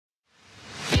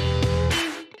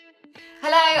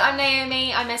Hello, I'm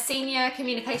Naomi. I'm a Senior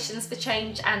Communications for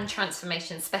Change and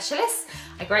Transformation Specialist.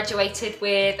 I graduated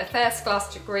with a first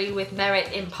class degree with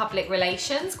merit in public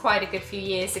relations quite a good few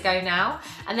years ago now,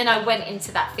 and then I went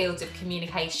into that field of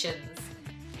communications.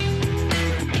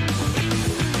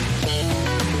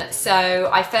 So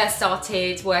I first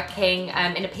started working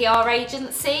in a PR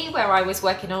agency where I was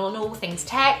working on all things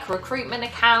tech, recruitment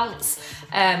accounts,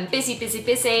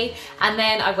 busy. And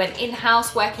then I went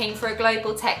in-house working for a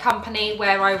global tech company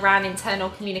where I ran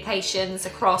internal communications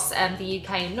across the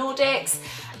UK and Nordics.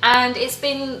 And it's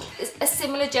been a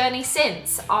similar journey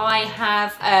since. I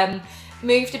have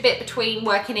moved a bit between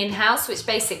working in-house, which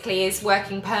basically is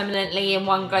working permanently in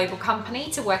one global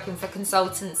company, to working for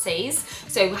consultancies.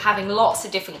 So having lots of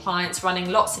different clients,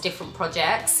 running lots of different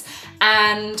projects.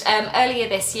 And earlier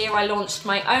this year, I launched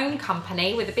my own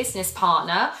company with a business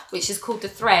partner, which is called The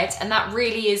Thread. And that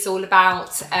really is all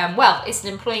about, well, it's an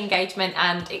employee engagement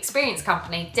and experience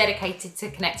company dedicated to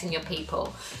connecting your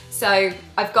people. So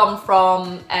I've gone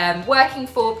from working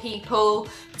for people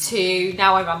to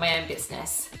now I run my own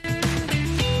business.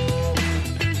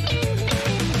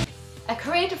 A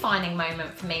career-defining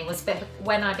moment for me was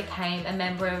when I became a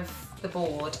member of the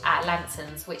board at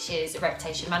Lansons, which is a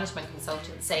reputation management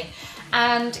consultancy,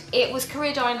 and it was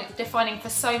career-defining for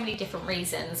so many different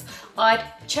reasons. I'd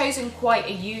chosen quite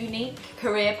a unique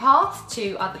career path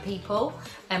to other people.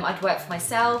 I'd worked for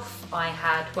myself, I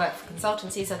had worked for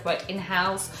consultancies, I'd worked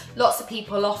in-house. Lots of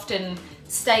people often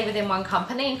stay within one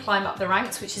company and climb up the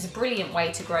ranks, which is a brilliant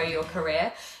way to grow your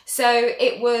career. So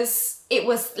it was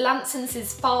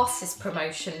Lansons' fastest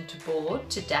promotion to board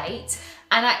to date,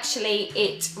 and actually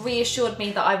it reassured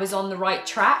me that I was on the right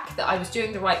track, that I was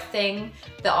doing the right thing,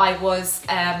 that I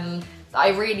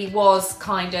really was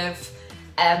kind of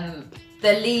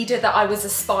the leader that I was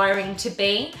aspiring to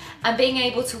be. And being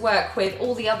able to work with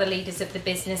all the other leaders of the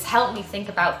business helped me think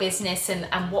about business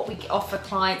and what we offer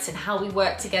clients and how we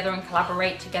work together and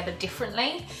collaborate together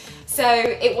differently. So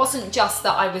it wasn't just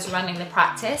that I was running the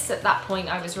practice. At that point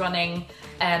I was running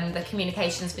the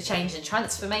Communications for Change and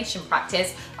Transformation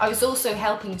practice. I was also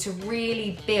helping to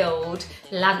really build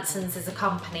Lansons as a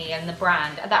company and the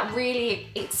brand. And that really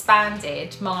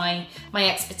expanded my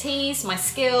expertise, my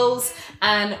skills,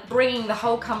 and bringing the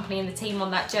whole company and the team on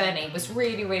that journey was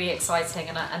really, really exciting,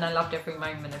 and I loved every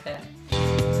moment of it.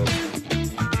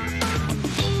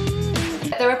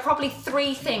 There are probably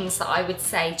three things that I would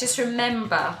say. Just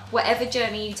remember whatever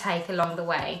journey you take along the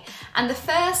way. And the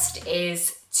first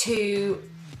is to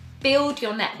build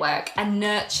your network and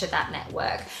nurture that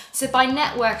network. So by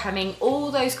network, I mean all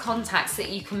those contacts that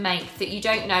you can make that you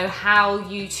don't know how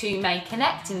you two may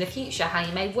connect in the future, how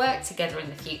you may work together in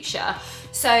the future.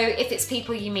 So if it's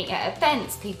people you meet at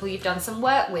events, people you've done some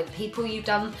work with, people you've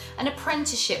done an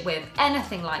apprenticeship with,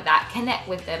 anything like that, connect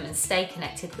with them and stay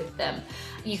connected with them.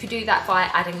 You could do that by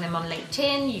adding them on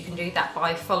LinkedIn, you can do that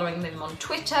by following them on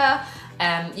Twitter,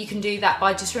 you can do that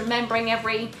by just remembering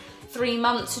every 3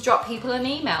 months to drop people an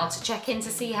email to check in to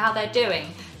see how they're doing.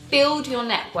 Build your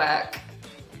network,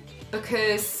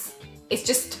 because it's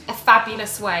just a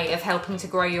fabulous way of helping to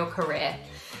grow your career.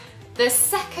 The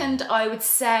second I would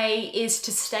say is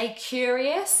to stay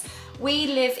curious. We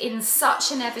live in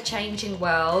such an ever-changing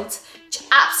world,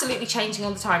 absolutely changing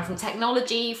all the time, from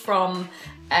technology, from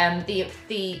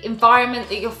the environment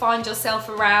that you'll find yourself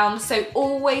around. So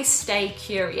always stay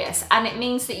curious, and it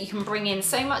means that you can bring in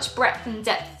so much breadth and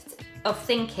depth of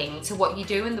thinking to what you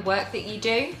do and the work that you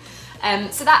do.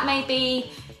 So that may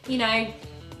be, you know,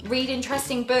 read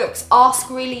interesting books, ask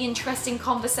really interesting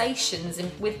conversations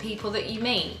with people that you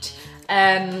meet,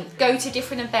 go to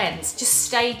different events, just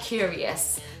stay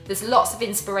curious. There's lots of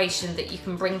inspiration that you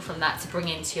can bring from that to bring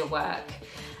into your work.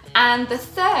 And the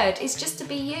third is just to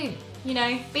be you, you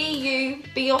know,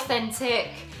 be authentic,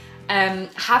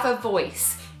 have a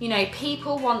voice. You know,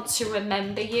 people want to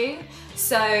remember you,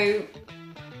 so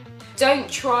don't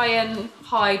try and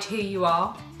hide who you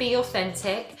are. Be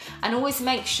authentic, and always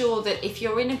make sure that if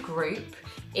you're in a group,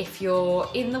 if you're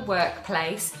in the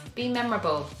workplace, be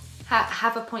memorable.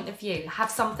 Have a point of view, have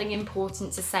something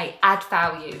important to say, add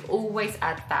value, always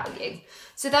add value.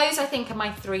 So those, I think, are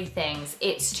my three things.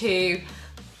 It's to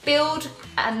build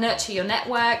and nurture your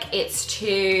network, it's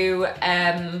to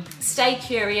stay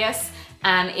curious,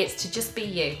 and it's to just be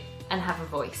you and have a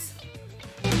voice.